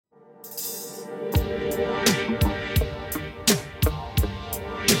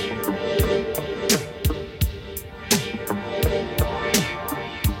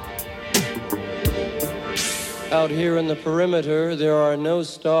Out here in the perimeter, there are no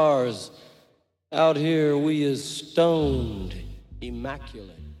stars. Out here, we is stoned,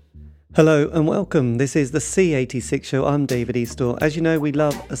 immaculate. Hello and welcome. This is the C86 show. I'm David Eastaugh. As you know, we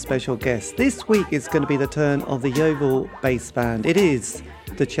love a special guest. This week it's going to be the turn of the Yeovil bass band. It is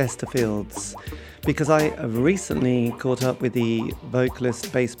the Chesterfields. Because I have recently caught up with the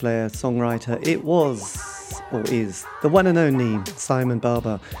vocalist, bass player, songwriter. It was, or is, the one and only Simon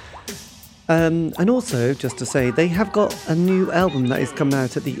Barber. And also, just to say, they have got a new album that is coming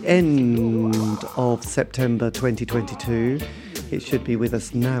out at the end of September 2022. It should be with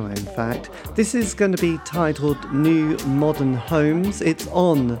us now, in fact. This is going to be titled New Modern Homes. It's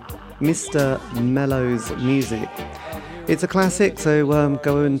on Mr. Mellow's Music. It's a classic, so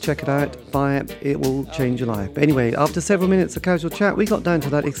go and check it out, buy it, it will change your life. But anyway, after several minutes of casual chat, we got down to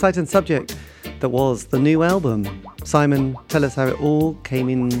that exciting subject that was the new album. Simon, tell us how it all came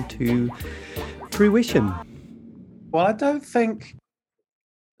into fruition. Well, I don't think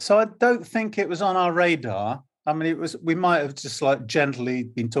it was on our radar. I mean, we might have just like gently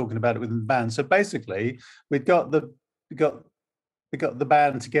been talking about it within the band. So basically, we got the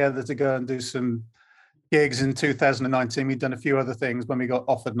band together to go and do some gigs in 2019. We'd done a few other things when we got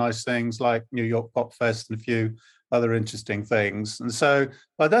offered nice things like New York Pop Fest and a few other interesting things. And so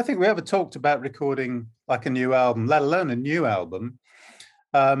I don't think we ever talked about recording like a new album, let alone a new album.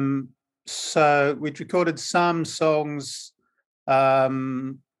 So we'd recorded some songs. We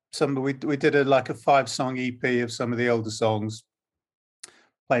did a 5-song EP of some of the older songs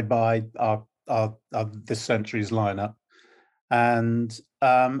played by our this century's lineup. And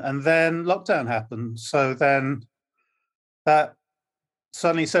then lockdown happened. So then that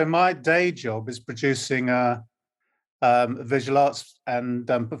suddenly, so my day job is producing a visual arts and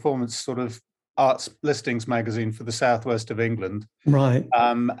performance sort of arts listings magazine for the southwest of England. Right.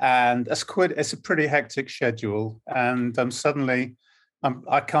 And it's a pretty hectic schedule. And suddenly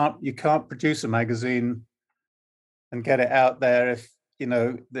you can't produce a magazine and get it out there if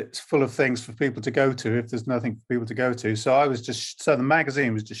it's full of things for people to go to if there's nothing for people to go to. So the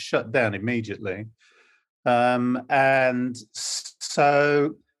magazine was just shut down immediately. And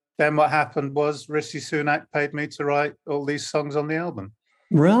so then what happened was Rishi Sunak paid me to write all these songs on the album.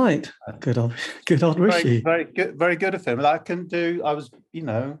 Right. Good old Rishi. Very good of him. I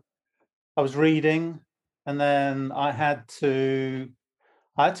was reading, and then I had to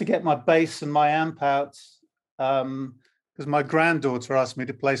get my bass and my amp out, because my granddaughter asked me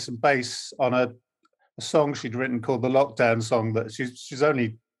to play some bass on a song she'd written called the Lockdown Song, that she's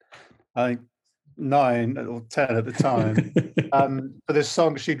only, I think, 9 or 10 at the time. For this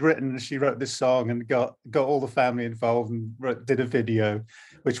song she'd written, she wrote this song and got all the family involved and did a video,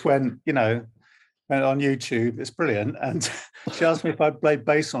 which went on YouTube. It's brilliant. And she asked me if I'd play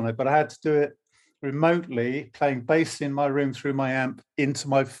bass on it, but I had to do it remotely, playing bass in my room through my amp into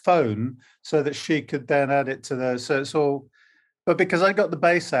my phone so that she could then add it to so it's all. But because I got the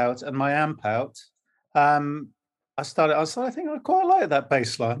bass out and my amp out, I think I quite like that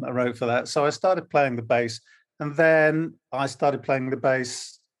bass line I wrote for that. So I started playing the bass, and then I started playing the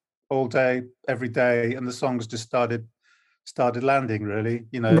bass all day, every day, and the songs just started landing, really.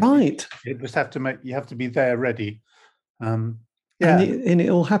 Right. You just have to be there ready. Yeah. And it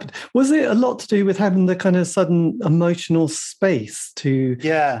all happened. Was it a lot to do with having the kind of sudden emotional space to...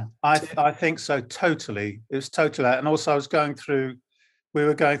 Yeah, I think so, totally. It was totally that. And also we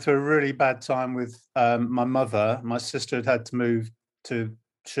were going through a really bad time with my mother. My sister had to move to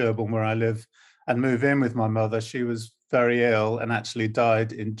Sherborne, where I live, and move in with my mother. She was very ill and actually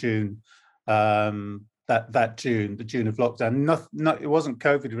died in June. That June, the June of lockdown. It wasn't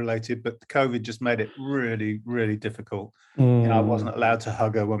COVID related, but the COVID just made it really, really difficult. I wasn't allowed to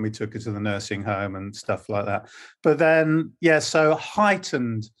hug her when we took her to the nursing home and stuff like that. But then, so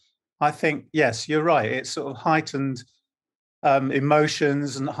heightened. I think, yes, you're right. It sort of heightened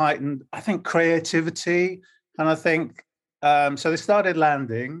emotions and heightened, I think, creativity. And I think so. They started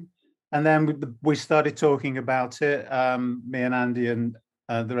landing, and then we started talking about it. Me and Andy and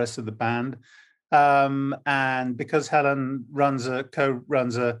the rest of the band. And because Helen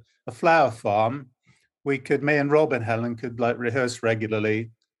co-runs a flower farm, me and Rob and Helen could rehearse regularly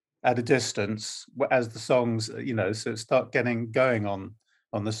at a distance as the songs, so start getting going on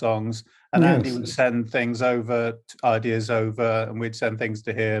the songs. And yes. Andy would send things over, ideas over, and we'd send things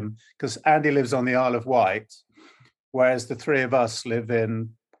to him, because Andy lives on the Isle of Wight, whereas the three of us live in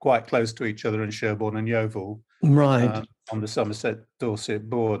quite close to each other in Sherborne and Yeovil. Right. On the Somerset Dorset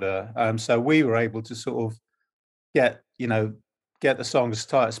border. So we were able to sort of get the song as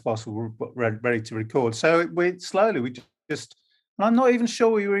tight as possible, ready to record. So we just I'm not even sure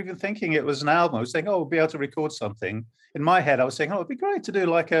we were even thinking it was an album. I was thinking, oh, we'll be able to record something. In my head, I was thinking, oh, it'd be great to do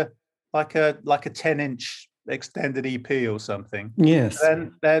like a 10-inch extended EP or something. Yes.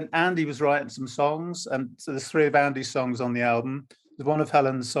 Then Andy was writing some songs, and so there's 3 of Andy's songs on the album. There's 1 of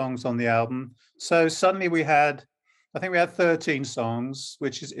Helen's songs on the album. So suddenly I think we had 13 songs,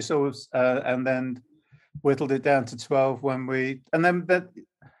 which is it's always, and then whittled it down to 12 I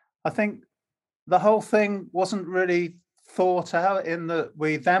think the whole thing wasn't really thought out in that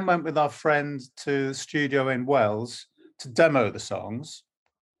we then went with our friend to the studio in Wells to demo the songs.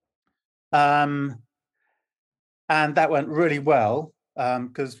 And that went really well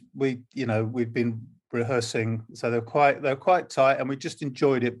because we'd been rehearsing, so they're quite tight, and we just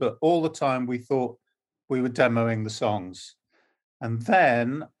enjoyed it. But all the time we thought we were demoing the songs, and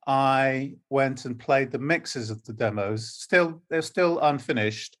then I went and played the mixes of the demos. They're still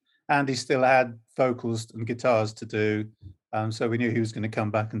unfinished. Andy still had vocals and guitars to do, so we knew he was going to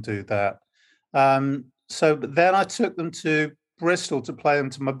come back and do that. But then I took them to Bristol to play them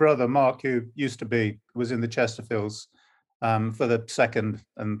to my brother Mark, who was in the Chesterfields for the 2nd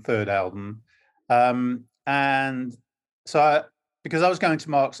and 3rd album. And so because I was going to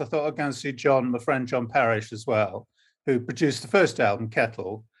Mark's, I thought I'd go and see my friend John Parrish as well, who produced the 1st album,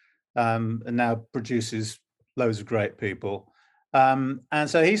 Kettle, and now produces loads of great people. And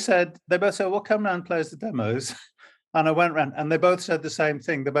so they both said, well, come round and play us the demos. And I went round, and they both said the same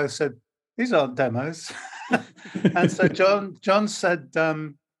thing. They both said, these aren't demos. And so John said,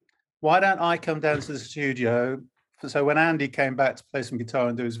 why don't I come down to the studio? So when Andy came back to play some guitar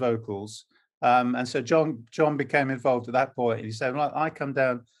and do his vocals, and so John became involved at that point. He said, well, I come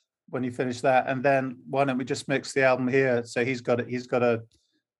down when you finish that, and then why don't we just mix the album here? So he's got a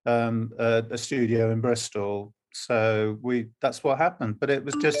studio in Bristol. So that's what happened. But it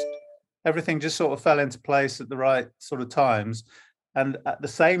was just, everything just sort of fell into place at the right sort of times. And at the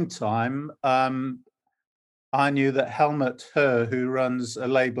same time, I knew that Helmut Herr, who runs a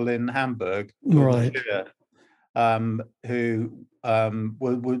label in Hamburg, right,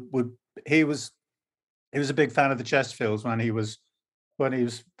 he was a big fan of the Chesterfields when he was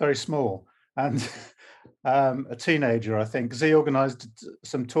very small and a teenager, I think, because he organised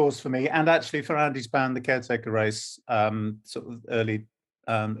some tours for me and actually for Andy's band, the Caretaker Race, sort of early,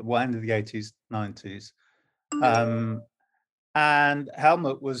 end of the 80s, 90s. And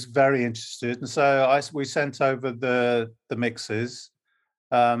Helmut was very interested, and so we sent over the mixes,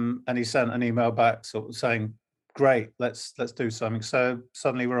 and he sent an email back sort of saying, great, let's do something. So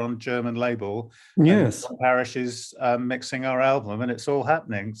suddenly we're on German label. Yes, Parrish is mixing our album, and it's all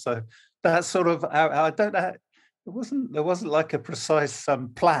happening. So that's sort of how I don't know. There wasn't like a precise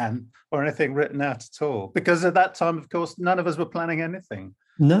plan or anything written out at all, because at that time, of course, none of us were planning anything.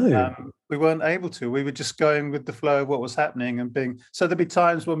 No, we weren't able to. We were just going with the flow of what was happening and so there'd be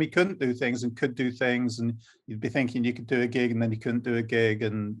times when we couldn't do things and could do things, and you'd be thinking you could do a gig and then you couldn't do a gig,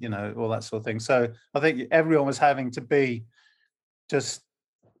 and all that sort of thing. So I think everyone was having to be just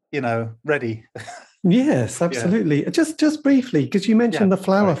ready. Yes, absolutely. Yeah. Just briefly, because you mentioned the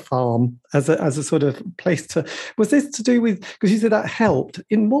Flower Farm as a sort of place to. Was this to do with, because you said that helped?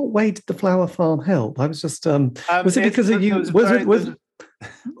 In what way did the Flower Farm help? I was just was it because of you?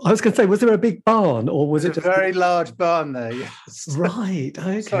 I was going to say, was there a big barn, or was it just a very large barn there? Yes. Right.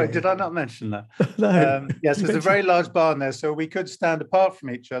 Okay. Sorry, did I not mention that? No. Yes, there's a very large barn there, so we could stand apart from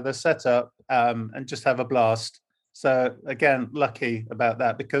each other, set up, and just have a blast. So again, lucky about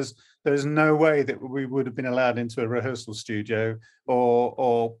that, because there's no way that we would have been allowed into a rehearsal studio,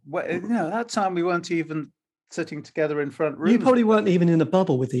 or at that time we weren't even sitting together in front rooms. You probably weren't even in a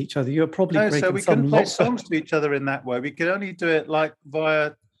bubble with each other. You were probably breaking so we couldn't play songs to each other in that way. We could only do it like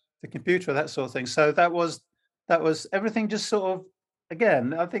via the computer, that sort of thing. So that was everything. Just sort of,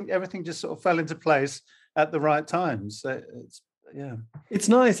 again, I think everything just sort of fell into place at the right times. It's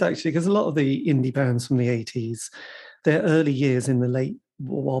nice actually, because a lot of the indie bands from the 80s, their early years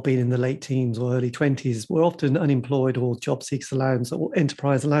while being in the late teens or early 20s, were often unemployed or job seekers allowance or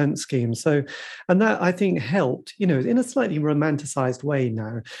enterprise allowance schemes. So, and that I think helped, in a slightly romanticized way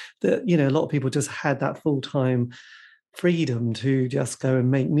now, that, a lot of people just had that full-time freedom to just go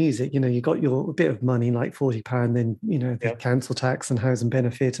and make music. You got your bit of money, like £40, then, the council tax and housing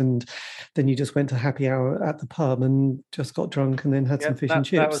benefit. And then you just went to happy hour at the pub and just got drunk and then had some fish and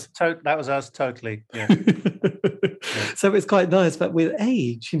chips. That was us totally. Yeah. So it's quite nice, but with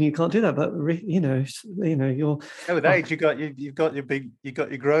age, you can't do that. But you're with age, you've got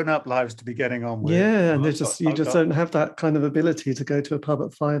your grown-up lives to be getting on with. Yeah, and you just don't have that kind of ability to go to a pub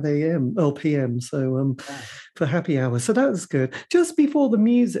at 5 a.m. or p.m. So for happy hour, so that was good. Just before the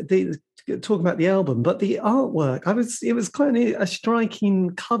music, talking about the album, but the artwork, it was quite a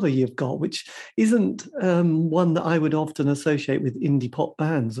striking cover you've got, which isn't one that I would often associate with indie pop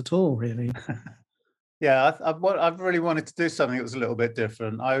bands at all, really. Yeah, I've really wanted to do something that was a little bit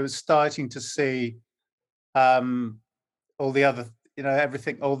different. I was starting to see all the other,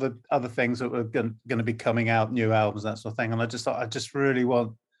 everything, all the other things that were going to be coming out, new albums, that sort of thing. And I just thought, I just really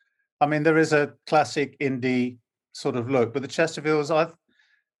want. I mean, there is a classic indie sort of look, but the Chesterfields,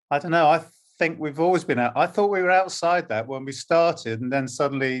 I don't know. I think we've always been out. I thought we were outside that when we started, and then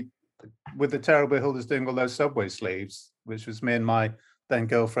suddenly, with the Terrible Hildas doing all those Subway sleeves, which was me and my then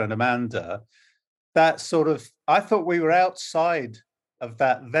girlfriend Amanda. That sort of, I thought we were outside of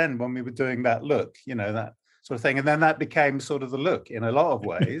that then when we were doing that look, that sort of thing. And then that became sort of the look in a lot of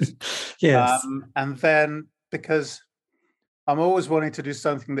ways. Yes. And then because I'm always wanting to do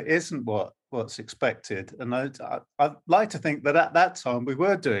something that isn't what's expected. And I'd like to think that at that time we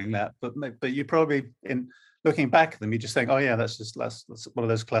were doing that, but you probably, in looking back at them, you just think, oh yeah, that's one of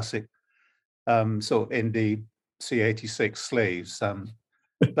those classic sort of indie C86 sleeves.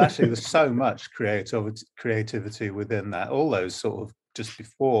 Actually, there's so much creativity within that. All those sort of just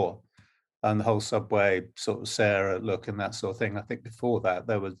before, and the whole Subway sort of Sarah look and that sort of thing. I think before that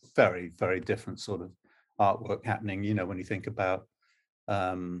there was very, very different sort of artwork happening. When you think about,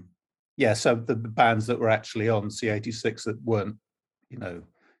 so the bands that were actually on C86 that weren't,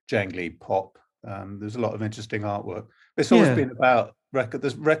 jangly pop. There's a lot of interesting artwork. It's always been about record.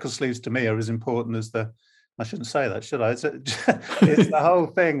 The record sleeves to me are as important as the. I shouldn't say that, should I? It's the whole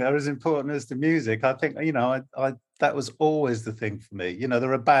thing that are as important as the music. I think, that was always the thing for me.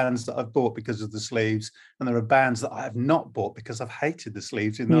 There are bands that I've bought because of the sleeves, and there are bands that I have not bought because I've hated the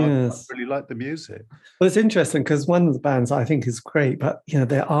sleeves, I really like the music. Well, it's interesting because one of the bands I think is great, but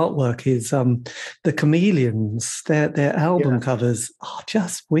their artwork is the Chameleons. Their album covers are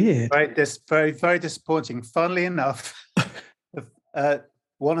just weird. Right, very, very disappointing. Funnily enough,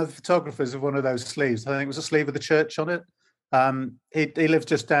 one of the photographers of one of those sleeves, I think it was a sleeve with the church on it. He lives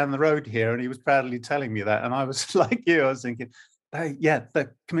just down the road here, and he was proudly telling me that. And I was like you, I was thinking, hey, yeah,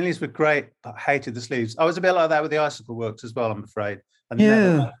 the Chameleons were great, but I hated the sleeves. I was a bit like that with the Icicle Works as well, I'm afraid. I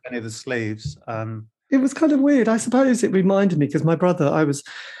never liked any of the sleeves. It was kind of weird. I suppose it reminded me because I was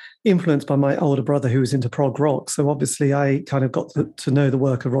influenced by my older brother who was into prog rock. So obviously I kind of got to know the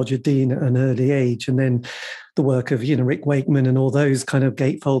work of Roger Dean at an early age, and then the work of, Rick Wakeman and all those kind of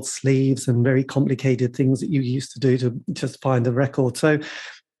gatefold sleeves and very complicated things that you used to do to just find the record. So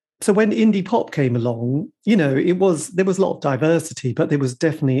when indie pop came along, there was a lot of diversity, but there was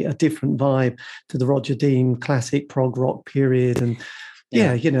definitely a different vibe to the Roger Dean classic prog rock period. And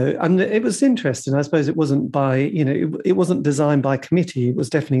and it was interesting. I suppose it wasn't by, it wasn't designed by committee. It was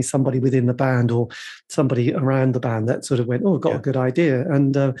definitely somebody within the band or somebody around the band that sort of went, oh, got a good idea.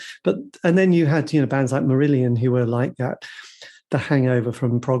 And then you had, bands like Marillion who were like that, the hangover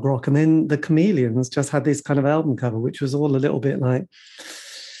from prog rock. And then the Chameleons just had this kind of album cover, which was all a little bit like,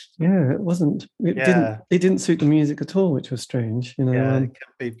 it didn't suit the music at all, which was strange.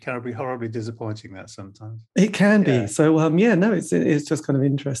 It can be horribly disappointing that sometimes. It can be. So it's just kind of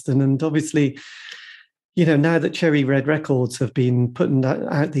interesting. And obviously, now that Cherry Red Records have been putting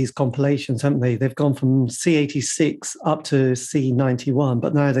out these compilations, haven't they? They've gone from C86 up to C91,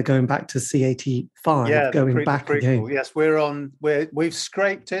 but now they're going back to C85, going back again. Yes, we've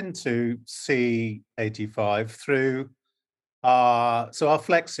scraped into C85 through our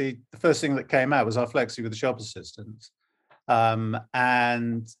Flexi. The first thing that came out was our Flexi with the Shop Assistants,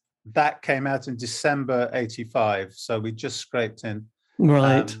 and that came out in December 85. So we just scraped in,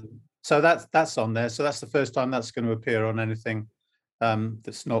 right. So that's on there. So that's the first time that's going to appear on anything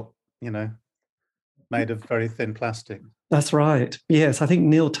that's not, made of very thin plastic. That's right. Yes, I think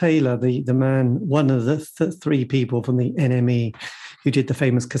Neil Taylor, the man, one of the three people from the NME who did the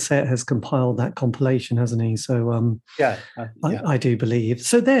famous cassette, has compiled that compilation, hasn't he? So I do believe.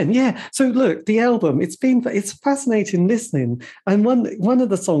 So then, so look, the album, it's fascinating listening. And one of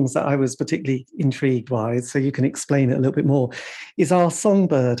the songs that I was particularly intrigued by, so you can explain it a little bit more, is Our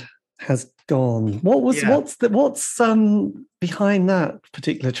Songbird Has Gone. What's behind that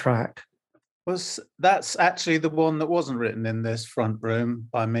particular track? That's actually the one that wasn't written in this front room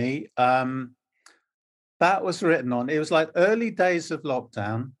by me. That was written on, it was like early days of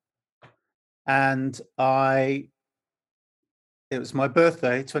lockdown, and it was my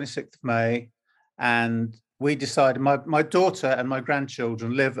birthday, 26th of May, and we decided, my daughter and my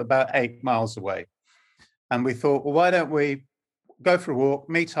grandchildren live about 8 miles away, and we thought, well, why don't we go for a walk,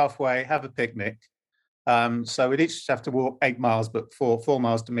 meet halfway, have a picnic. So we'd each have to walk 8 miles, but 4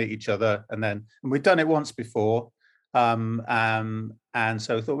 miles to meet each other. And we'd done it once before. And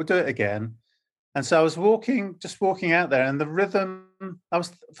so I thought we'll do it again. And so I was just walking out there, and the rhythm,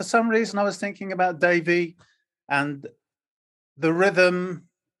 for some reason, I was thinking about Davy, and the rhythm,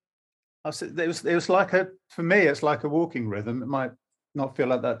 it was like for me, it's like a walking rhythm. It might not feel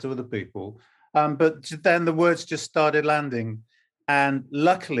like that to other people. But then the words just started landing. And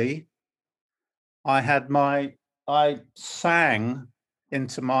luckily, I sang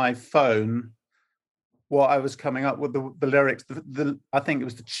into my phone what I was coming up with, the lyrics. I think it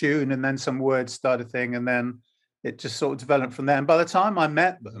was the tune, and then some words started thing, and then it just sort of developed from there. And by the time I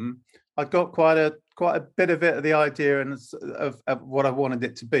met them, I got quite a bit of it, of the idea and of what I wanted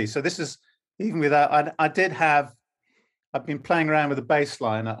it to be. So this is even without. I've been playing around with the bass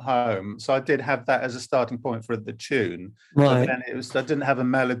line at home, so I did have that as a starting point for the tune. Right. But then I didn't have a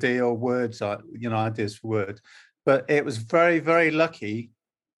melody or words, ideas for words. But it was very, very lucky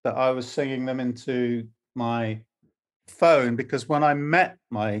that I was singing them into my phone, because when I met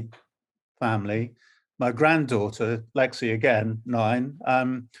my family, my granddaughter, Lexi, again,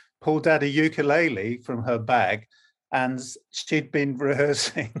 9, pulled out a ukulele from her bag, and she'd been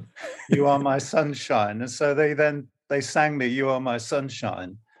rehearsing You Are My Sunshine. And so they sang me You Are My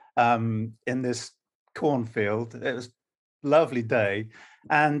Sunshine in this cornfield. It was a lovely day.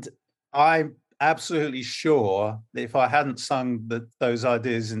 And I'm absolutely sure that if I hadn't sung those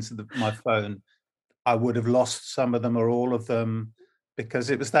ideas into my phone, I would have lost some of them or all of them,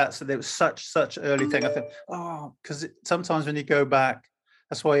 because it was such early thing. I think, because sometimes when you go back,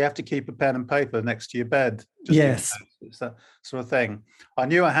 that's why you have to keep a pen and paper next to your bed. Yes. It's that sort of thing. I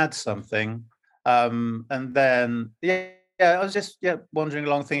knew I had something. And then, I was just wandering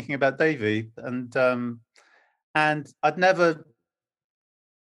along thinking about Davy, and I'd never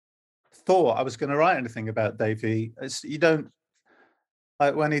thought I was going to write anything about Davy. You don't,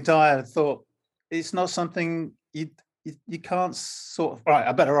 like, when he died, I thought it's not something you can't sort of, right,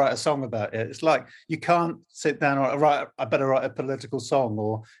 I better write a song about it. It's like you can't sit down or write, I better write a political song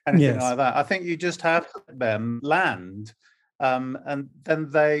or anything like that. I think you just have them land. And then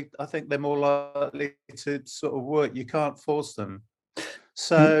I think they're more likely to sort of work. You can't force them.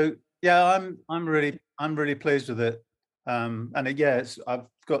 So I'm really pleased with it. And I've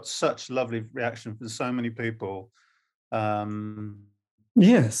got such lovely reaction from so many people.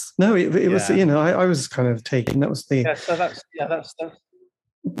 Yes. No, it was, I was kind of taken. That was the so that's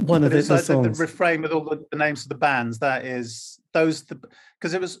one of the songs. The refrain with all the names of the bands. That is because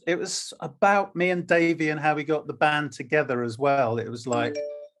it was about me and Davy and how we got the band together as well. It was like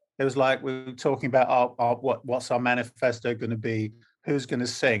we were talking about what's our manifesto going to be, who's going to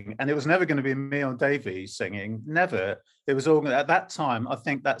sing, and it was never going to be me or Davy singing. Never. It was all at that time. I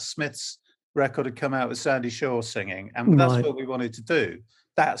think that Smiths record had come out with Sandy Shaw singing, and that's what we wanted to do,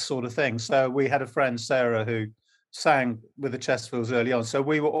 that sort of thing. So we had a friend, Sarah, who sang with the Chesterfields early on. So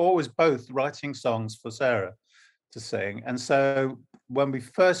we were always both writing songs for Sarah to sing. And so when we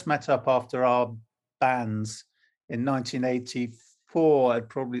first met up after our bands in 1984,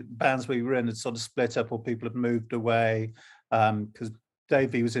 probably bands we were in had sort of split up, or people had moved away, because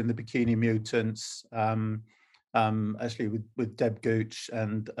Davy was in the Bikini Mutants, actually with Deb Gooch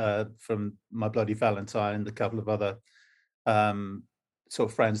and from My Bloody Valentine and a couple of other sort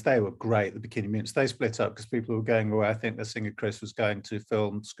of friends. They were great, the Bikini Mutants. They split up because people were going away. I think the singer Chris was going to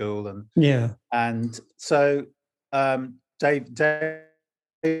film school, and so Dave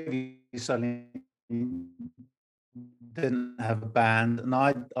suddenly didn't have a band, and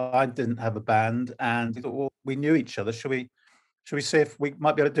I didn't have a band, and we thought, well, we knew each other. Should we see if we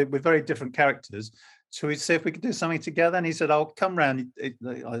might be able to do, with very different characters, should we see if we could do something together? And he said, I'll come round. It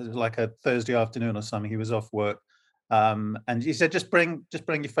was like a Thursday afternoon or something. He was off work. And he said, just bring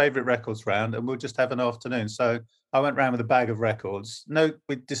your favorite records round and we'll just have an afternoon. So I went round with a bag of records. No,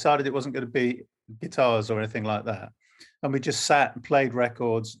 we decided it wasn't going to be guitars or anything like that. And we just sat and played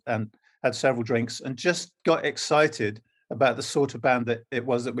records and had several drinks and just got excited about the sort of band that it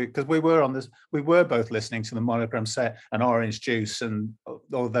was, that because we were both listening to the Monogram Set and Orange Juice and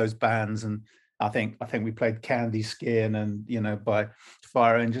all those bands. And I think we played Candy Skin and, by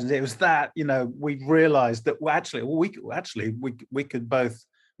Fire Engines. It was that, we realized that we could both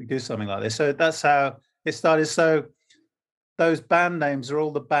do something like this. So that's how it started. So those band names are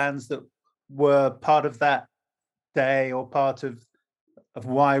all the bands that were part of that day or part of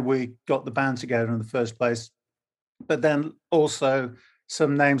why we got the band together in the first place. But then also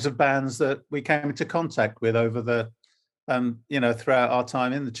some names of bands that we came into contact with over the throughout our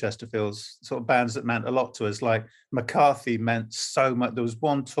time in the Chesterfields, sort of bands that meant a lot to us. Like McCarthy meant so much. There was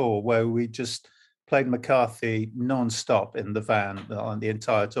one tour where we just played McCarthy non-stop in the van on the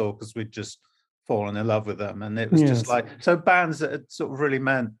entire tour, because we just fallen in love with them, and it was just like so bands that had sort of really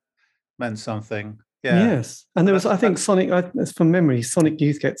meant something. Yeah. Yes, and there was, I think, Sonic. From memory, Sonic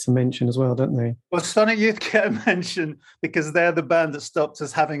Youth gets a mention as well, don't they? Well, Sonic Youth get a mention because they're the band that stopped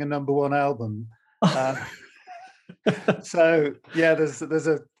us having a #1 album. So yeah, there's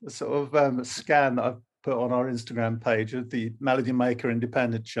a sort of scan that I've put on our Instagram page of the Melody Maker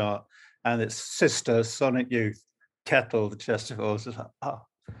Independent chart, and it's Sister, Sonic Youth, Kettle, the Chesterfields. Like, oh.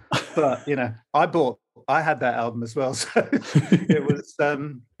 But I had that album as well, so it was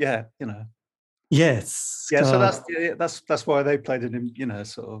Yes. Yeah, so that's why they played it in,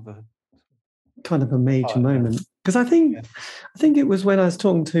 sort of kind of a major moment. Because I think it was when I was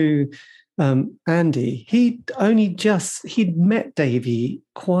talking to Andy, he'd met Davey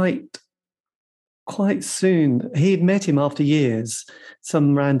quite soon. He'd met him after years,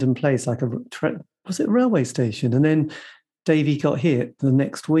 some random place like was it a railway station? And then Davey got hit the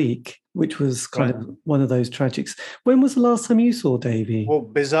next week, which was kind of one of those tragics. When was the last time you saw Davey? Well,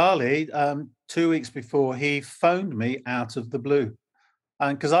 bizarrely, 2 weeks before, he phoned me out of the blue,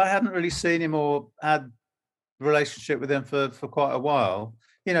 and because I hadn't really seen him or had a relationship with him for quite a while,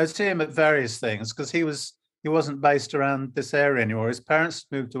 see him at various things because he wasn't based around this area anymore. His parents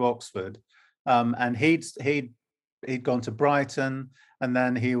moved to Oxford, and he'd gone to Brighton, and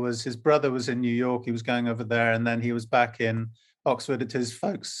then his brother was in New York. He was going over there, and then he was back in Oxford at his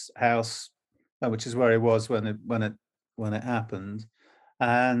folks' house, which is where he was when it happened,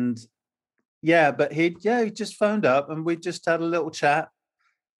 and. Yeah, but he just phoned up and we just had a little chat.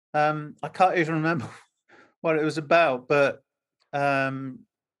 I can't even remember what it was about, but so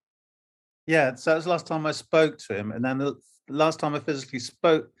that was the last time I spoke to him. And then the last time I physically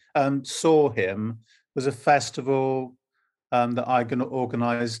saw him was a festival that I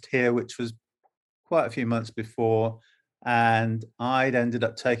organised here, which was quite a few months before. And I'd ended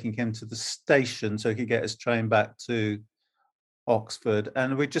up taking him to the station so he could get his train back to Oxford,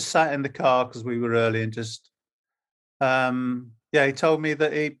 and we just sat in the car because we were early and just he told me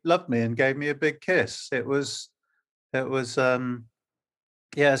that he loved me and gave me a big kiss. So that was the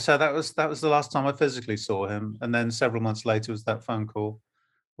last time I physically saw him, and then several months later was that phone call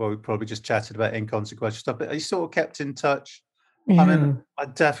where we probably just chatted about inconsequential stuff, but he sort of kept in touch. I mean, I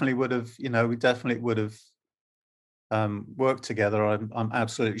definitely would have, we definitely would have worked together, I'm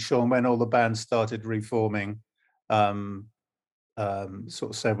absolutely sure. And when all the bands started reforming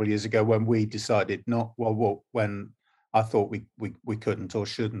sort of several years ago, when we decided when I thought we couldn't or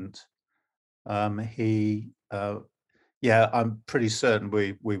shouldn't, I'm pretty certain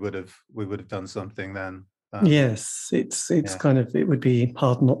we would have done something then. Yes, it's kind of, it would be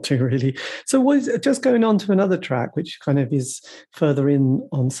hard not to, really. So just going on to another track, which kind of is further in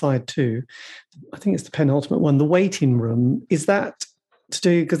on side 2, I think it's the penultimate one, The Waiting Room. Is that to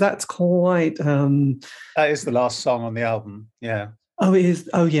do, because that's quite that is the last song on the album. Yeah. Oh, it is.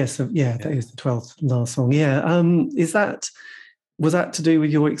 Oh, yes. Yeah, that is the 12th last song. Yeah. Was that to do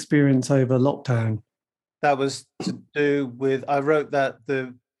with your experience over lockdown? That was to do with, I wrote that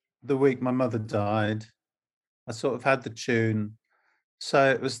the week my mother died. I sort of had the tune,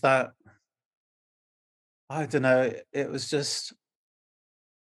 so it was that. I don't know. It was just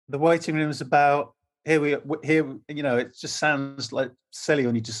The Waiting Room is about. Here, it just sounds like silly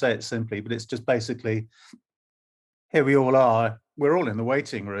when you just say it simply, but it's just basically, here we all are. We're all in the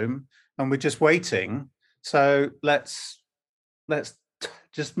waiting room and we're just waiting. So let's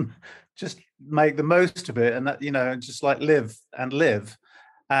just make the most of it, and that, just like live.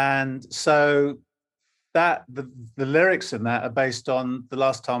 And so that the lyrics in that are based on the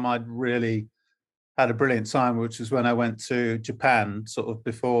last time I'd really had a brilliant time, which was when I went to Japan sort of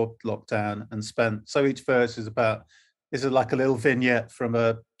before lockdown and spent. So each verse is like a little vignette from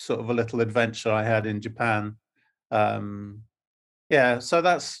a sort of a little adventure I had in Japan. So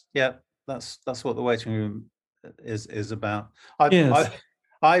that's what The Waiting Room is about.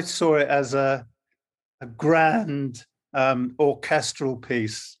 I saw it as a grand orchestral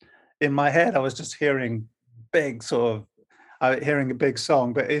piece. In my head, I was just hearing hearing a big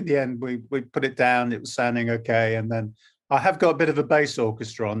song, but in the end, we put it down. It was sounding okay, and then I have got a bit of a bass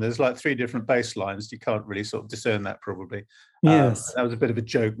orchestra on. There's like 3 different bass lines. You can't really sort of discern that probably. Yes, that was a bit of a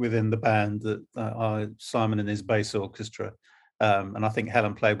joke within the band that Simon and his bass orchestra. And I think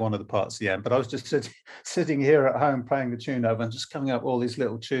Helen played one of the parts at the end. But I was just sitting here at home playing the tune over and just coming up with all these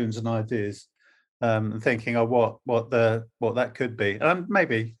little tunes and ideas, and thinking, what that could be. And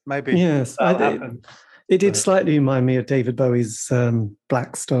maybe. Yes, it did slightly remind me of David Bowie's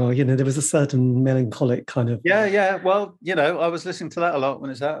Black Star. There was a certain melancholic kind of. Yeah. Well, I was listening to that a lot when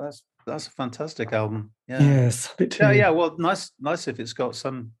it's out. That's a fantastic album. Yeah. Yes. Yeah. Well, nice if it's got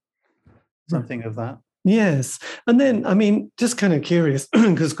some something of that. Yes. And then, I mean, just kind of curious,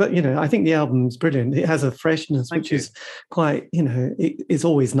 because, I think the album's brilliant. It has a freshness, which is quite, it's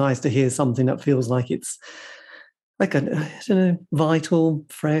always nice to hear something that feels like it's like vital,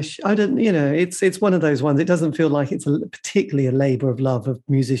 fresh. It's one of those ones. It doesn't feel like it's particularly a labor of love of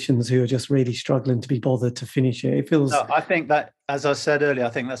musicians who are just really struggling to be bothered to finish it. It feels. No, I think that, as I said earlier, I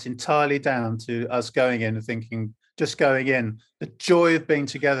think that's entirely down to us going in and thinking, just going in, the joy of being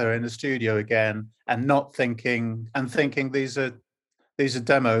together in the studio again, and not thinking these are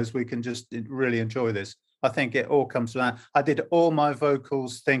demos. We can just really enjoy this. I think it all comes from that. I did all my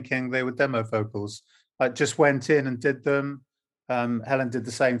vocals thinking they were demo vocals. I just went in and did them. Helen did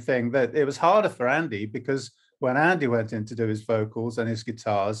the same thing. That it was harder for Andy, because when Andy went in to do his vocals and his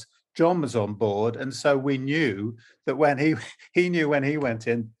guitars, John was on board, and so we knew that when he knew when he went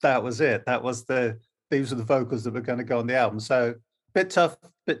in, that was it. These were the vocals that were going to go on the album. So bit tough.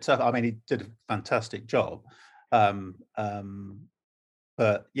 I mean, he did a fantastic job. But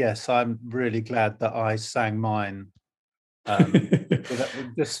yes, I'm really glad that I sang mine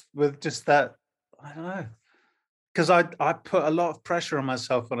with just that. I don't know, because I put a lot of pressure on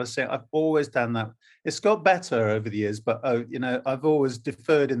myself when I sing. I've always done that. It's got better over the years, but I've always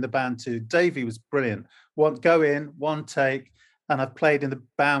deferred in the band to Davey. Was brilliant. Go in, one take, and I've played in the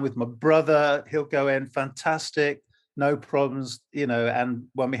band with my brother. He'll go in, fantastic, no problems. And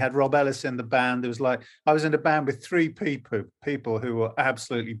when we had Rob Ellis in the band, it was like I was in a band with three people who were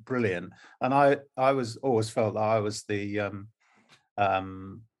absolutely brilliant, and I always felt that I was the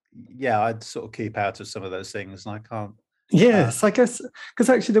I'd sort of keep out of some of those things, and I can't. Yes, I guess, because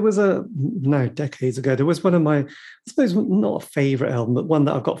actually there was decades ago, there was one of my, I suppose not a favourite album, but one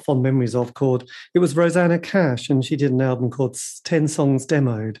that I've got fond memories of it was Rosanna Cash, and she did an album called 10 Songs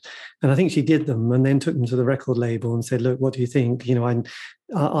Demoed. And I think she did them and then took them to the record label and said, look, what do you think?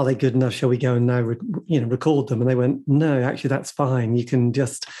 Are they good enough? Shall we go and now, record them? And they went, no, actually, that's fine. You can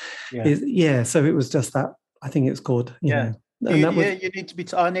just, so it was just that, I think it's called, you need to be,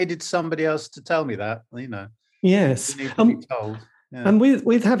 I needed somebody else to tell me that, Yes. You need to be told. Yeah. And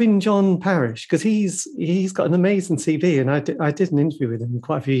with having John Parrish, because he's got an amazing CV, and I did an interview with him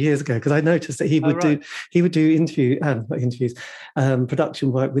quite a few years ago, because I noticed that he would do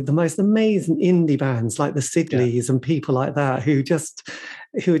production work with the most amazing indie bands like the Sidleys and people like that who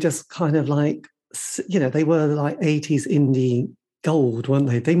are just kind of like, they were like 80s indie gold, weren't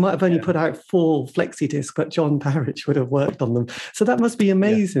they? They might have only put out 4 flexi discs, but John Parrish would have worked on them. So that must be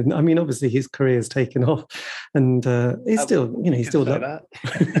amazing. Yeah. I mean, obviously his career's taken off, and he's still, he's still that.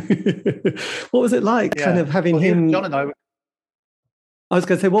 What was it like, kind of having him? John and I was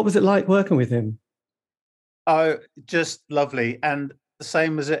going to say, what was it like working with him? Oh, just lovely, and the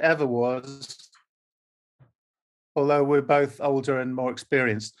same as it ever was. Although we're both older and more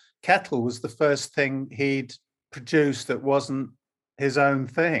experienced, Kettle was the first thing he'd produced that wasn't his own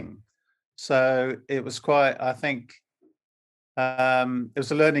thing, so it was quite, I think it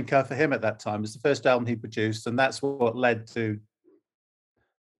was a learning curve for him at that time. It was the first album he produced, and that's what led to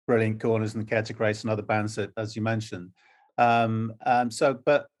Brilliant Corners and the Care to Grace and other bands that, as you mentioned.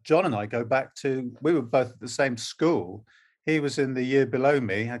 But John and I go back to, we were both at the same school. He was in the year below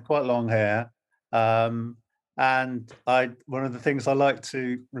me, had quite long hair, and one of the things I like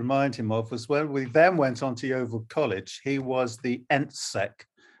to remind him of was when we then went on to Yeovil College, he was the ENTSEC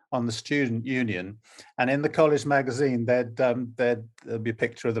on the student union. And in the college magazine, there'd be a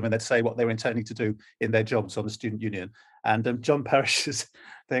picture of them, and they'd say what they were intending to do in their jobs on the student union. And John Parrish's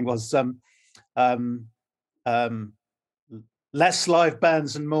thing was less live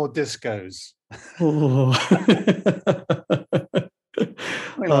bands and more discos. Oh,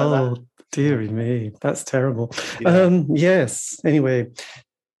 dearie me, that's terrible. Yeah. Yes. Anyway,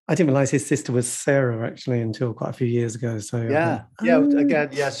 I didn't realize his sister was Sarah actually until quite a few years ago. So again,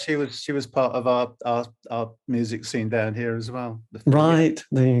 yes, she was part of our music scene down here as well. Right,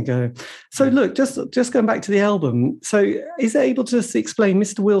 there you go. So look, just going back to the album. So is it able to just explain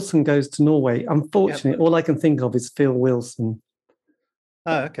Mr. Wilson Goes to Norway? Unfortunately, all I can think of is Phil Wilson.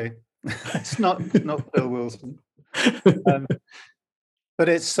 Oh, okay. It's not Phil Wilson. But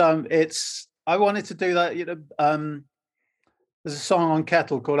it's I wanted to do that, there's a song on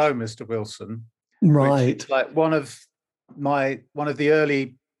Kettle called "Oh, Mr. Wilson," right? Which is like one of the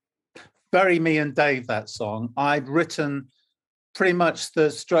early, Bury Me and Dave. That song I'd written pretty much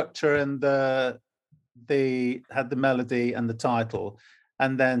the structure and had the melody and the title,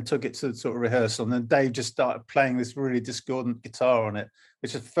 and then took it to the sort of rehearsal. And then Dave just started playing this really discordant guitar on it,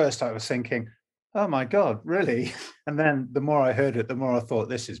 which at first I was thinking, oh my God, really? And then the more I heard it, the more I thought,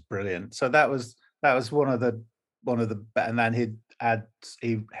 this is brilliant. So that was one of the, and then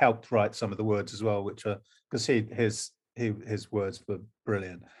he helped write some of the words as well, which are because his words were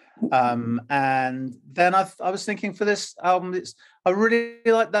brilliant. And then I was thinking for this album, I really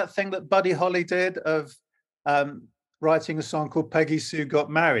like that thing that Buddy Holly did of writing a song called Peggy Sue Got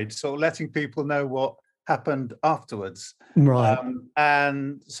Married, sort of letting people know what happened afterwards. Right.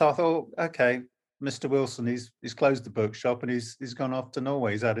 And so I thought, okay, Mr. Wilson, he's closed the bookshop and he's gone off to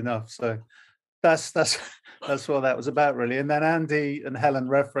Norway. He's had enough. So that's what that was about, really. And then Andy and Helen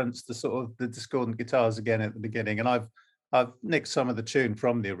referenced the sort of the discordant guitars again at the beginning, and I've nicked some of the tune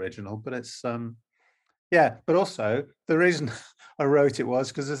from the original, but it's yeah. But also the reason I wrote it was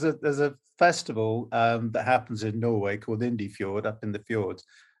because there's a festival that happens in Norway called Indie up in the fjords,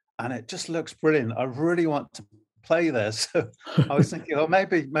 and it just looks brilliant. I really want to play there, so I was thinking, oh,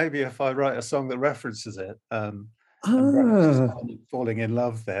 maybe if I write a song that references it. Falling in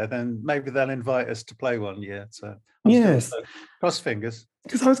love there, then maybe they'll invite us to play one year. So yes, cross fingers.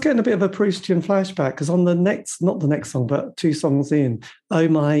 Because I was getting a bit of a Proustian flashback because on not the next song, but 2 songs in, Oh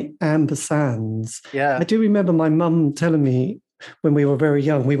My Amber Sands. Yeah, I do remember my mum telling me when we were very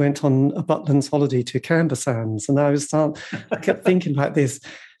young, we went on a Butlins holiday to Camber Sands, and I kept thinking about this.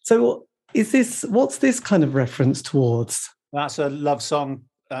 So what's this kind of reference towards? That's a love song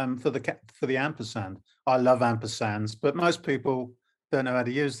for the ampersand. I love ampersands, but most people don't know how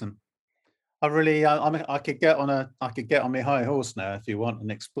to use them. I could get on my high horse now if you want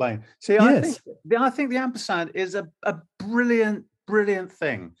and explain. See, yes. I think the ampersand is a brilliant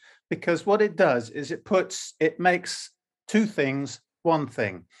thing, because what it does is it makes 2 things one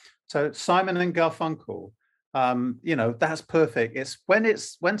thing. So Simon and Garfunkel, that's perfect. It's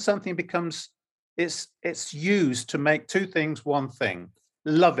when something becomes it's used to make 2 things one thing.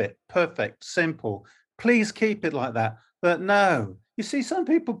 Love it. Perfect. Simple. Please keep it like that. But no, you see, some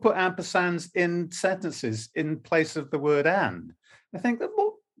people put ampersands in sentences in place of the word and. I think that,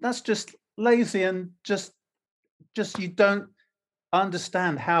 well, that's just lazy and just you don't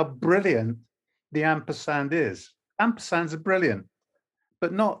understand how brilliant the ampersand is. Ampersands are brilliant,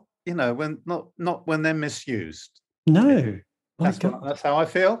 but not when they're misused. No. That's how I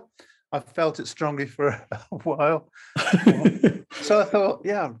feel. I felt it strongly for a while. So I thought,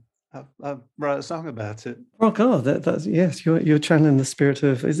 yeah, I'll write a song about it. Oh God, that's yes, you're channeling the spirit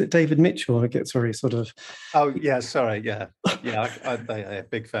of, is it David Mitchell? It gets very sort of. Oh yeah, sorry, yeah. I'm a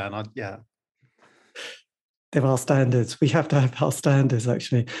big fan. Yeah. There are standards. We have to have our standards,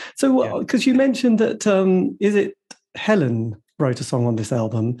 actually. So, because you mentioned that, is it Helen wrote a song on this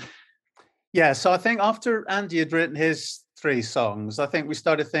album? Yeah. So I think after Andy had written his 3 songs, I think we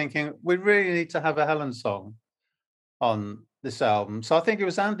started thinking we really need to have a Helen song on this album. So I think it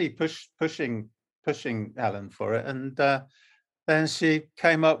was Andy pushing Helen for it, and then she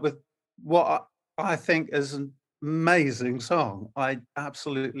came up with what I think is an amazing song. I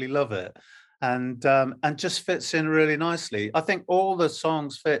absolutely love it, and just fits in really nicely. I think all the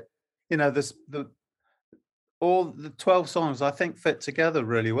songs fit. All the 12 songs I think fit together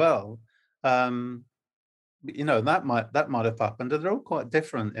really well. That might have happened, and they're all quite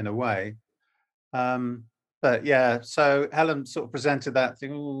different in a way. But yeah, so Helen sort of presented that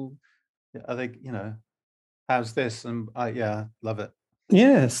thing. Ooh, I think, how's this? And I love it.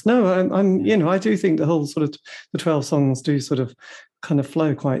 Yes, no, I'm I do think the whole sort of the 12 songs do sort of kind of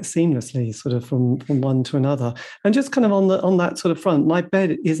flow quite seamlessly, sort of from one to another. And just kind of on that sort of front, My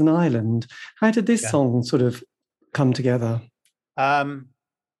Bed Is an Island. How did this song sort of come together?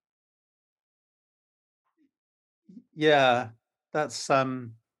 Yeah, that's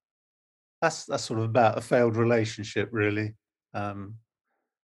sort of about a failed relationship, really. I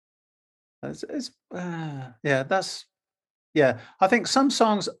think some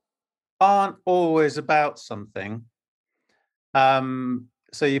songs aren't always about something. So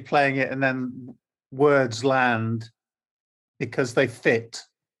you're playing it and then words land because they fit.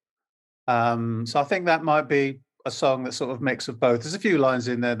 So I think that might be a song that's sort of mix of both. There's a few lines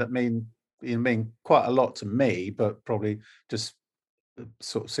in there that mean quite a lot to me, but probably just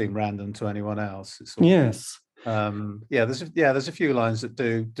sort of seem random to anyone else. Yes. There's a few lines that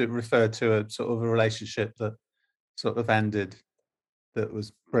do refer to a sort of a relationship that sort of ended, that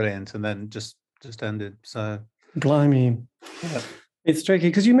was brilliant, and then just ended. So blimey, it's tricky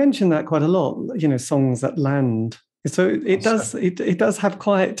because you mentioned that quite a lot. Songs that land. So it does have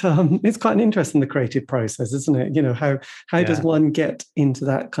quite it's quite an interest in the creative process, isn't it? How does one get into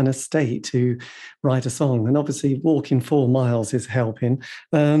that kind of state to write a song? And obviously walking 4 miles is helping.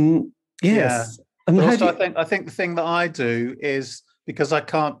 Yes. Yeah. And also, I think the thing that I do is, because I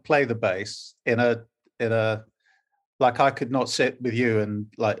can't play the bass in a like, I could not sit with you and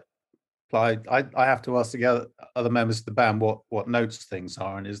like I have to ask the other members of the band what notes things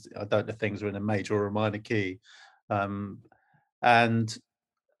are, and I don't know if things are in a major or a minor key, and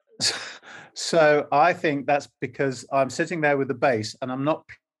so I think that's because I'm sitting there with the bass and I'm not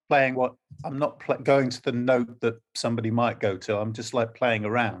playing going to the note that somebody might go to. I'm just like playing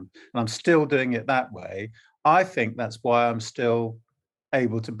around, and I'm still doing it that way. I think that's why I'm still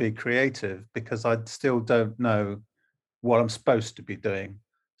able to be creative, because I still don't know what I'm supposed to be doing.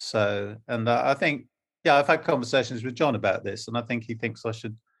 So, and I think, yeah, I've had conversations with John about this, and I think he thinks I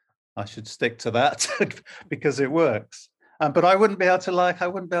should stick to that because it works. But I wouldn't be able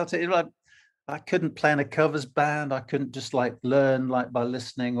to I couldn't play in a covers band. I couldn't just like learn like by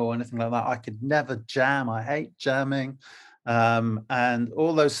listening or anything like that. I could never jam. I hate jamming, and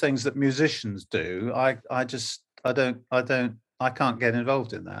all those things that musicians do. I can't get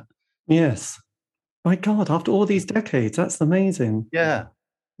involved in that. Yes. My God, after all these decades, that's amazing. Yeah.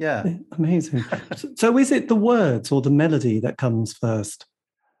 Amazing. So is it the words or the melody that comes first?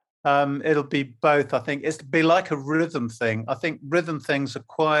 It'll be both. I think it'll be like a rhythm thing. I think rhythm things are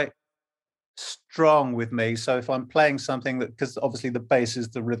quite strong with me. So if I'm playing something because obviously the bass is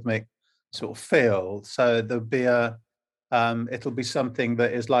the rhythmic sort of feel, so there'll be it'll be something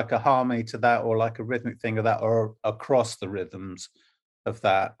that is like a harmony to that, or like a rhythmic thing of that, or across the rhythms of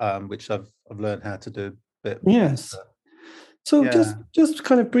that, which I've learned how to do a bit. Yes. So just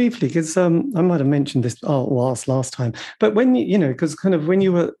kind of briefly, because I might have mentioned this last time, but when because kind of when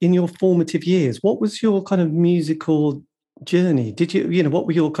you were in your formative years, what was your kind of musical journey? Did you what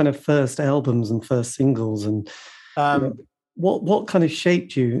were your kind of first albums and first singles, and what kind of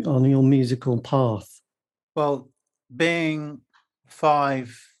shaped you on your musical path? Well, being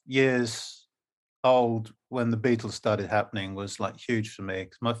 5 years old when the Beatles started happening was like huge for me,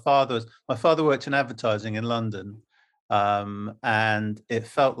 because my father worked in advertising in London, and it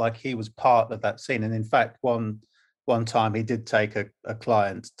felt like he was part of that scene. And in fact, one time he did take a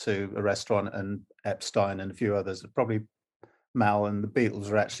client to a restaurant, and Epstein and a few others, probably Mal and the Beatles,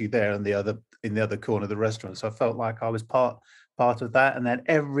 were actually there in the other corner of the restaurant. So I felt like I was part of that. And then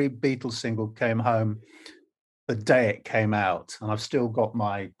every Beatles single came home the day it came out, and I've still got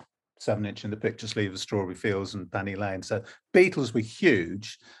my 7-inch in the picture sleeve of Strawberry Fields and Penny Lane. So Beatles were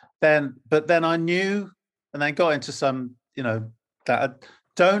huge. But then I knew, and I got into some, that I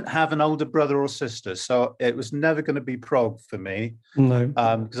don't have an older brother or sister, so it was never going to be prog for me. No,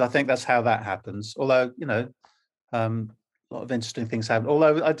 because I think that's how that happens. Although a lot of interesting things happen.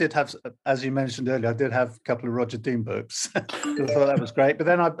 Although I did have, as you mentioned earlier, I did have a couple of Roger Dean books. I thought that was great. But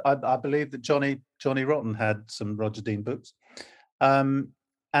then I believe that Johnny Rotten had some Roger Dean books. And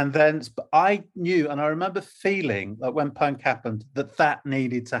then I knew, and I remember feeling like when punk happened, that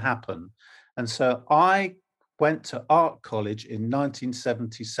needed to happen. And so I went to art college in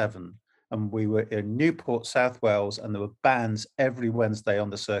 1977, and we were in Newport, South Wales, and there were bands every Wednesday on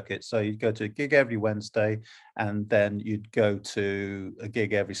the circuit. So you'd go to a gig every Wednesday, and then you'd go to a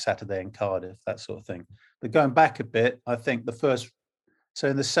gig every Saturday in Cardiff, that sort of thing. But going back a bit, I think in the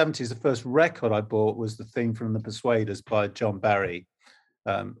 70s, the first record I bought was the theme from The Persuaders by John Barry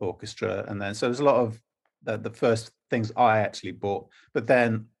Orchestra. And then, so there's a lot of the first things I actually bought. But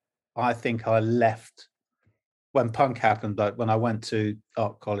then I think I left when punk happened. Like when I went to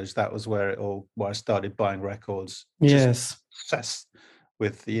art college, that was where I started buying records. Yes. Obsessed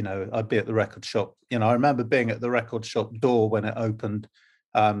with, I'd be at the record shop. I remember being at the record shop door when it opened,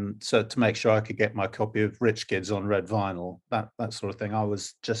 so to make sure I could get my copy of Rich Kids on red vinyl, that sort of thing. I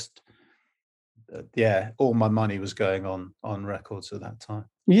was just, all my money was going on records at that time.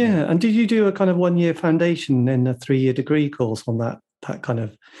 Yeah. And did you do a kind of 1-year foundation and a 3-year degree course on that kind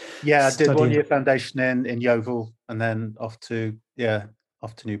of? Yeah, I did 1-year foundation in Yeovil, and then off to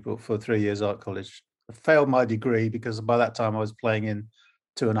Newport for 3 years art college. I failed my degree because by that time I was playing in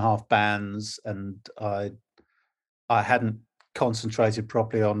 2.5 bands, and I hadn't concentrated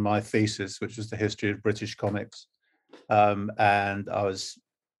properly on my thesis, which was the history of British comics, and I was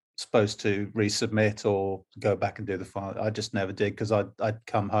supposed to resubmit or go back and do the final. I just never did, because I'd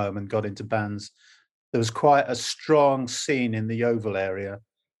come home and got into bands. There was quite a strong scene in the Yeovil area.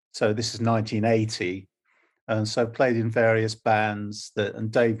 So this is 1980. And so played in various bands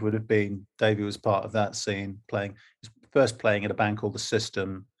and Dave was part of that scene, first playing in a band called The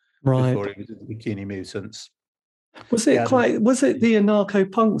System, right, before he was in the Bikini Mutants. Was it the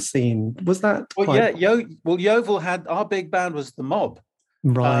anarcho-punk scene? Was that? Yeovil had, our big band was The Mob.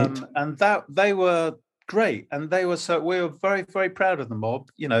 Right. And that they were great. And we were very, very proud of The Mob.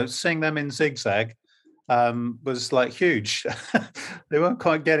 Seeing them in Zigzag was like huge. They weren't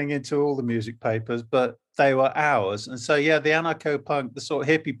quite getting into all the music papers, but they were ours. And so, the anarcho-punk, the sort of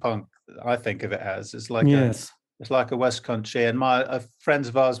hippie punk I think of it as. Yes. It's like a West Country. And my friends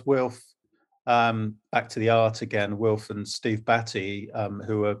of ours, Wilf, back to the art again, Wilf and Steve Batty,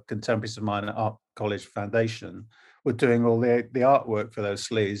 who are contemporaries of mine at Art College Foundation, were doing all the artwork for those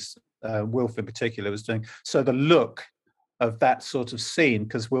sleeves. Wilf in particular was doing, so the look of that sort of scene,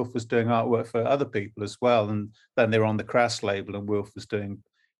 because Wilf was doing artwork for other people as well, and then they were on the Crass label, and Wilf was doing,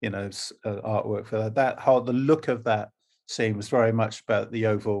 artwork for that whole, the look of that scene was very much about the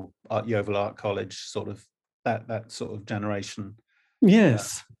Yeovil Art College, sort of that sort of generation.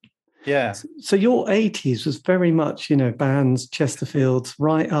 Yes. Yeah. So your 80s was very much, bands, Chesterfields,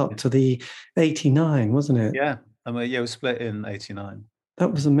 right up to the 89, wasn't it? Yeah. I mean, we split in 89.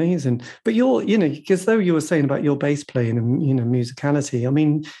 That was amazing. But because though you were saying about your bass playing and, musicality, I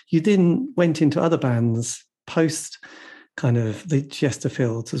mean, you then went into other bands post kind of the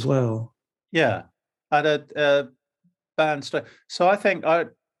Chesterfields as well. Yeah. I had a band. So I think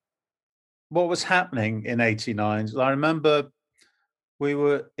what was happening in 89, I remember we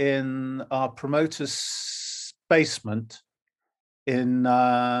were in our promoter's basement in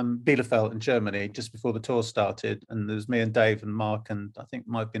Bielefeld in Germany just before the tour started, and there was me and Dave and Mark, and I think it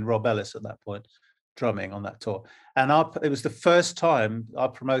might have been Rob Ellis at that point drumming on that tour. And it was the first time our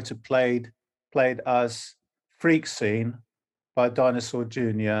promoter played us Freak Scene by Dinosaur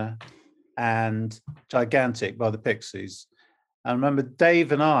Jr. and Gigantic by the Pixies. And I remember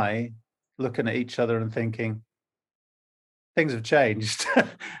Dave and I looking at each other and thinking, things have changed.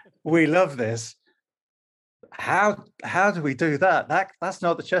 We love this. How do we do that? That's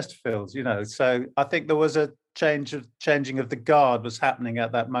not the Chesterfields, So I think there was a changing of the guard was happening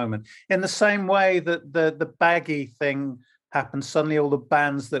at that moment. In the same way that the baggy thing happened, suddenly all the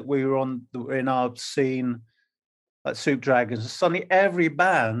bands that we were on in our scene, like Soup Dragons, suddenly every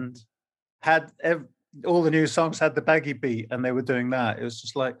band had all the new songs had the baggy beat, and they were doing that. It was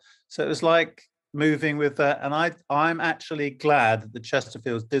just like, so it was like moving with that. And I'm actually glad that the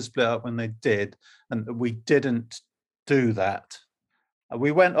Chesterfields did split up when they did, and we didn't do that.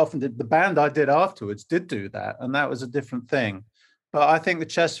 We went off and did, the band I did afterwards did do that, and that was a different thing. But I think the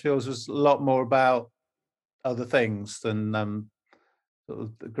Chesterfields was a lot more about other things than sort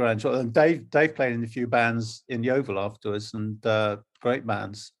of the grunge. And Dave played in a few bands in Yeovil afterwards, and great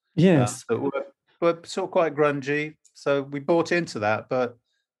bands. Yes. But were sort of quite grungy. So we bought into that, but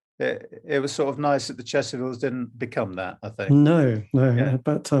it was sort of nice that the Chesterfields didn't become that, I think. No. Yeah.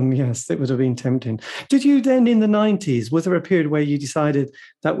 But yes, it would have been tempting. Did you then in the 90s, was there a period where you decided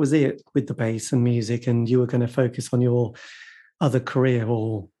that was it with the bass and music and you were going to focus on your other career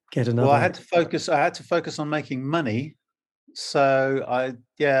or get another? Well, I had to focus on making money. So I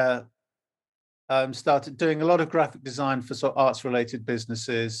started doing a lot of graphic design for sort of arts related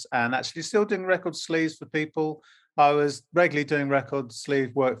businesses, and actually still doing record sleeves for people. I was regularly doing record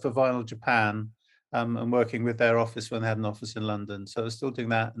sleeve work for Vinyl Japan, and working with their office when they had an office in London. So I was still doing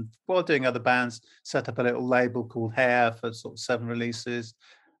that, and while doing other bands, set up a little label called Hair for sort of 7 releases.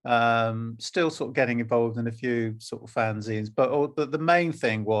 Still sort of getting involved in a few sort of fanzines, but the main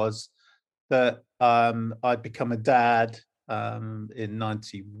thing was that I'd become a dad in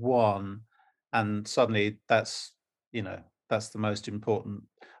 91, and suddenly that's the most important.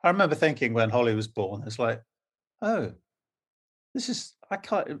 I remember thinking when Holly was born, it's like, oh, this is, I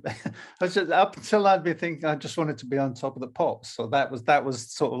can't. Up until I'd been thinking I just wanted to be on top of the pops, so that was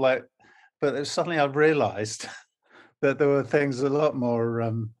sort of like, but suddenly I realised that there were things a lot more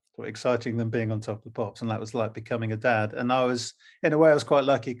exciting than being on top of the pops, and that was like becoming a dad. And I was, in a way, I was quite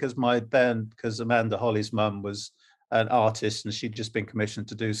lucky because Amanda, Holly's mum, was an artist, and she'd just been commissioned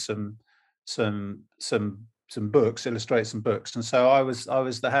to do some books, illustrate some books, and so I was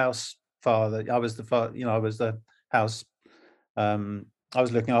the house father. I was the house. I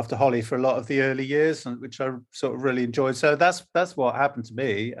was looking after Holly for a lot of the early years, and which I sort of really enjoyed. So that's what happened to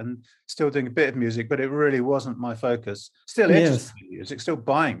me, and still doing a bit of music, but it really wasn't my focus. Still interested in music, still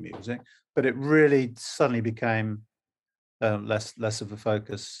buying music, but it really suddenly became less of a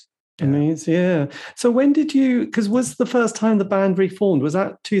focus. Amazing, yeah. So when did you? Because was the first time the band reformed? Was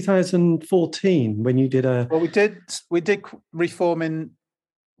that 2014 when you did a? Well, we did reform in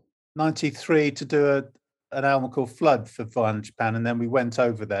 '93 to do an album called Flood for Vinyl Japan, and then we went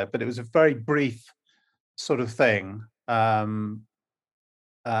over there. But it was a very brief sort of thing. I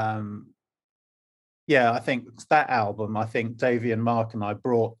think that album. I think Davey and Mark and I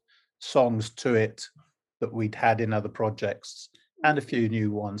brought songs to it that we'd had in other projects, and a few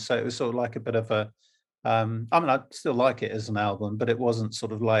new ones. So it was sort of like a bit of a, I still like it as an album, but it wasn't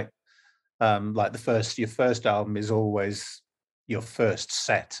sort of like your first album is always your first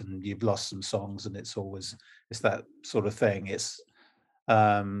set and you've lost some songs and it's that sort of thing. It's,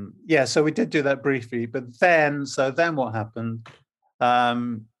 So we did do that briefly, but then what happened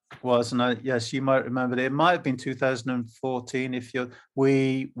was, and yes, you might remember it might have been 2014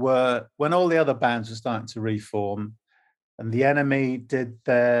 when all the other bands were starting to reform, and the Enemy did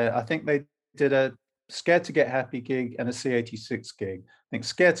I think they did a Scared to Get Happy gig and a C86 gig. I think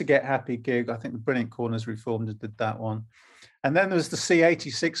Scared to Get Happy gig, I think the Brilliant Corners reformed and did that one. And then there was the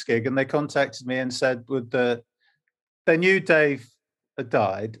C86 gig, and they contacted me and said, they knew Dave had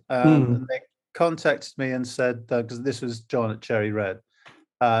died, and they contacted me and said, because this was John at Cherry Red,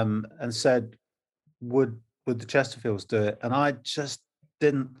 and said, would the Chesterfields do it? And I just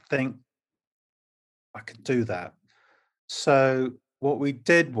didn't think I could do that. So what we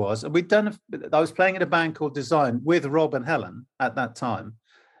did was, I was playing in a band called Design with Rob and Helen at that time.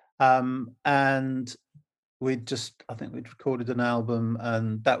 And I think we'd recorded an album,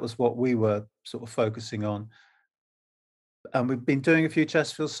 and that was what we were sort of focusing on. And we've been doing a few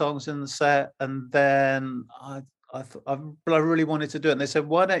Chesterfield songs in the set. And then I really wanted to do it. And they said,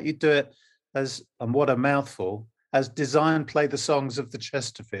 why don't you do it and what a mouthful, as Design play the songs of the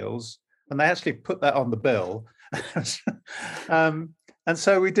Chesterfields. And they actually put that on the bill. And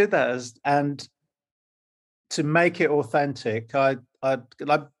so we did that, and to make it authentic, I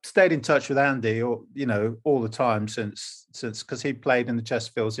stayed in touch with Andy, all the time since because he played in the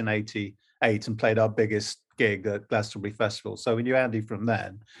Chesterfields in '88 and played our biggest gig at Glastonbury Festival. So we knew Andy from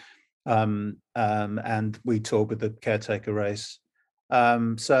then, and we toured with the Caretaker Race.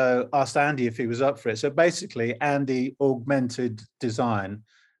 So asked Andy if he was up for it. So basically, Andy augmented Design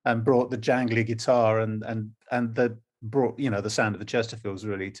and brought the jangly guitar and brought the sound of the Chesterfields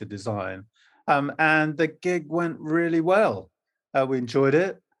really to Design, and the gig went really well. We enjoyed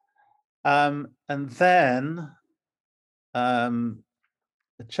it, and then the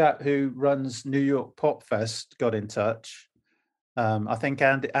chap who runs New York Pop Fest got in touch. I think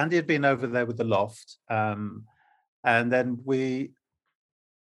Andy had been over there with the Loft, and then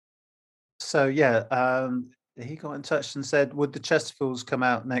he got in touch and said, would the Chesterfields come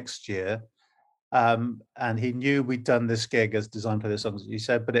out next year? And he knew we'd done this gig as Design play the songs. He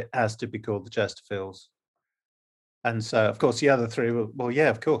said, but it has to be called the Chesterfields. And so, of course, the other three were, well, yeah,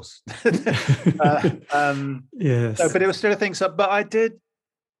 of course. Yes. So, but it was still a thing. So, but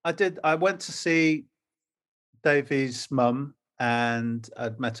I went to see Davey's mum, and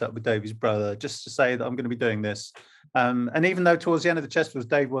I'd met up with Davey's brother just to say that I'm going to be doing this. And even though towards the end of the Chesterfields,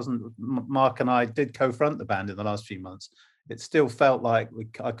 Dave wasn't, Mark and I did co-front the band in the last few months, it still felt like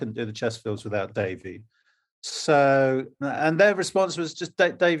I couldn't do the Chesterfields without Davey. So, and their response was just,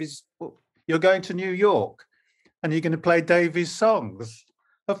 Davey's, you're going to New York and you're going to play Davey's songs.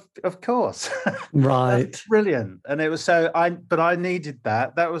 Of course. Right. That's brilliant. And it was but I needed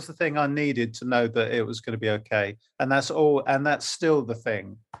that. That was the thing I needed to know that it was going to be okay. And that's all. And that's still the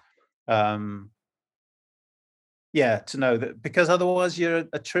thing. To know that, because otherwise you're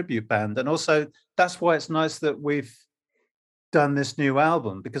a tribute band. And also that's why it's nice that we've done this new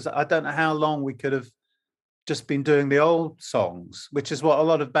album, because I don't know how long we could have just been doing the old songs, which is what a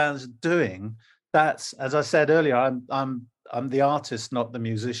lot of bands are doing. That's, as I said earlier, I'm the artist, not the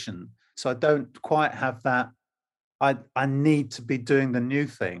musician. So I don't quite have that. I need to be doing the new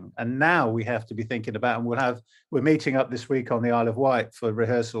thing. And now we have to be thinking about, and we're meeting up this week on the Isle of Wight for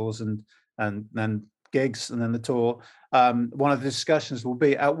rehearsals and gigs and then the tour. One of the discussions will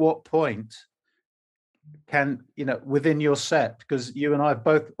be, at what point can, within your set, because you and I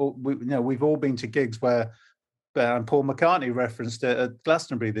both, we've all been to gigs where, and Paul McCartney referenced it at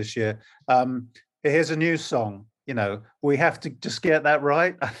Glastonbury this year. Here's a new song. We have to just get that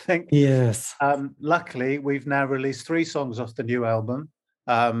right, I think. Yes. Luckily, we've now released 3 songs off the new album,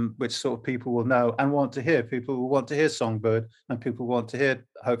 which sort of people will know and want to hear. People will want to hear Songbird, and people want to hear,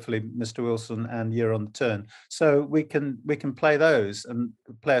 hopefully, Mr. Wilson and Year on the Turn. So we can play those and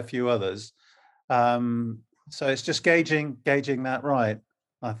play a few others. So it's just gauging that right,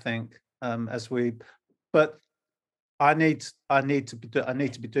 I think. But I need to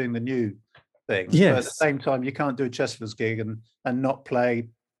be doing the new thing. Yes. But at the same time, you can't do a Chesterfields gig and not play,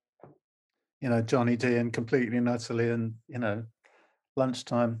 Johnny D and Completely and Utterly and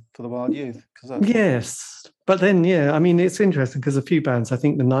Lunchtime for the Wild Youth. Yes, but then it's interesting because a few bands, I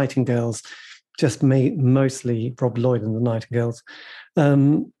think the Nightingales, just mostly Rob Lloyd and the Nightingales,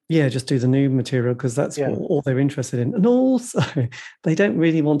 just do the new material because that's all they're interested in. And also, they don't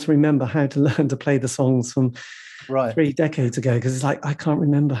really want to remember how to learn to play the songs from 3 decades ago, because it's like, I can't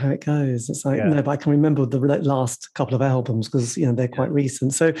remember how it goes. It's like, no, but I can remember the last couple of albums because, they're quite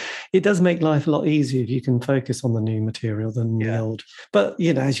recent. So it does make life a lot easier if you can focus on the new material than the old. But,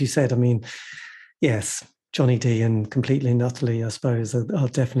 as you said, yes, Johnny D and Completely and Utterly, I suppose, are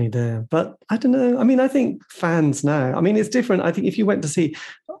definitely there. But I don't know. I mean, I think fans now, I mean, it's different. I think if you went to see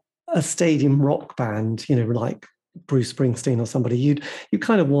a stadium rock band, like Bruce Springsteen or somebody, you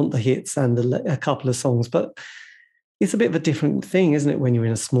kind of want the hits and a couple of songs. But it's a bit of a different thing, isn't it, when you're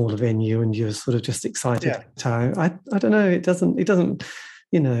in a smaller venue and you're sort of just excited. Yeah. I don't know. It doesn't.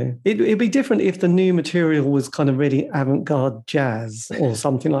 It'd be different if the new material was kind of really avant-garde jazz or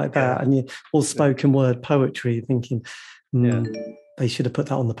something like that, or spoken word poetry, thinking, they should have put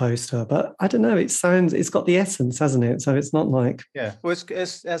that on the poster. But I don't know. It's got the essence, hasn't it? So it's not like... Yeah, well,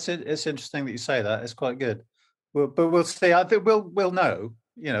 it's interesting that you say that. It's quite good. But we'll see. I think we'll know.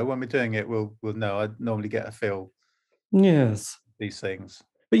 When we're doing it, we'll know. I normally get a feel. Yes. These things.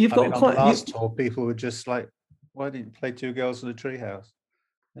 But you've got on the last tour, people were just like, "Why didn't you play Two Girls in a Treehouse?"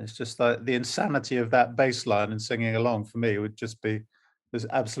 It's just like the insanity of that bass line and singing along for me would just be, there's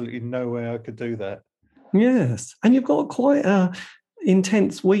absolutely no way I could do that. Yes. And you've got quite a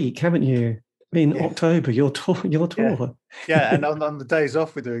intense week, haven't you? In October, your tour. Yeah, and on the days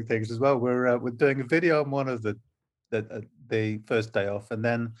off we're doing things as well. We're doing a video on one of the first day off, and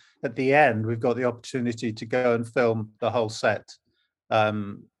then at the end we've got the opportunity to go and film the whole set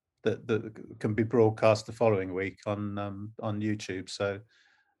that can be broadcast the following week on YouTube. So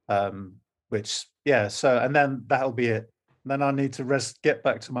and then that'll be it. And then I need to get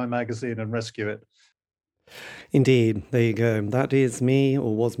back to my magazine and rescue it. Indeed, there you go. That is me,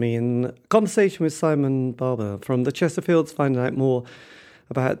 or was me, in conversation with Simon Barber from the Chesterfields, finding out more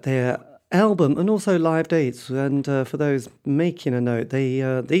about their album and also live dates. And for those making a note,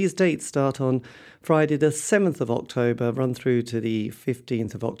 these dates start on Friday the 7th of October, run through to the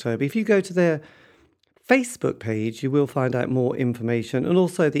 15th of October. If you go to their Facebook page, you will find out more information. And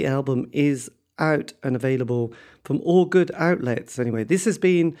also the album is out and available from all good outlets. Anyway, this has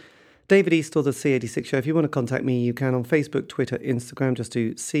been David Eastaugh, the C86 Show. If you want to contact me, you can on Facebook, Twitter, Instagram. Just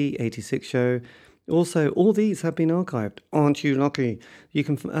do C86 Show. Also, all these have been archived. Aren't you lucky? You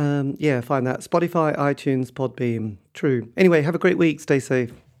can, find that Spotify, iTunes, Podbean. True. Anyway, have a great week. Stay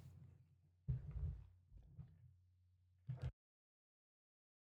safe.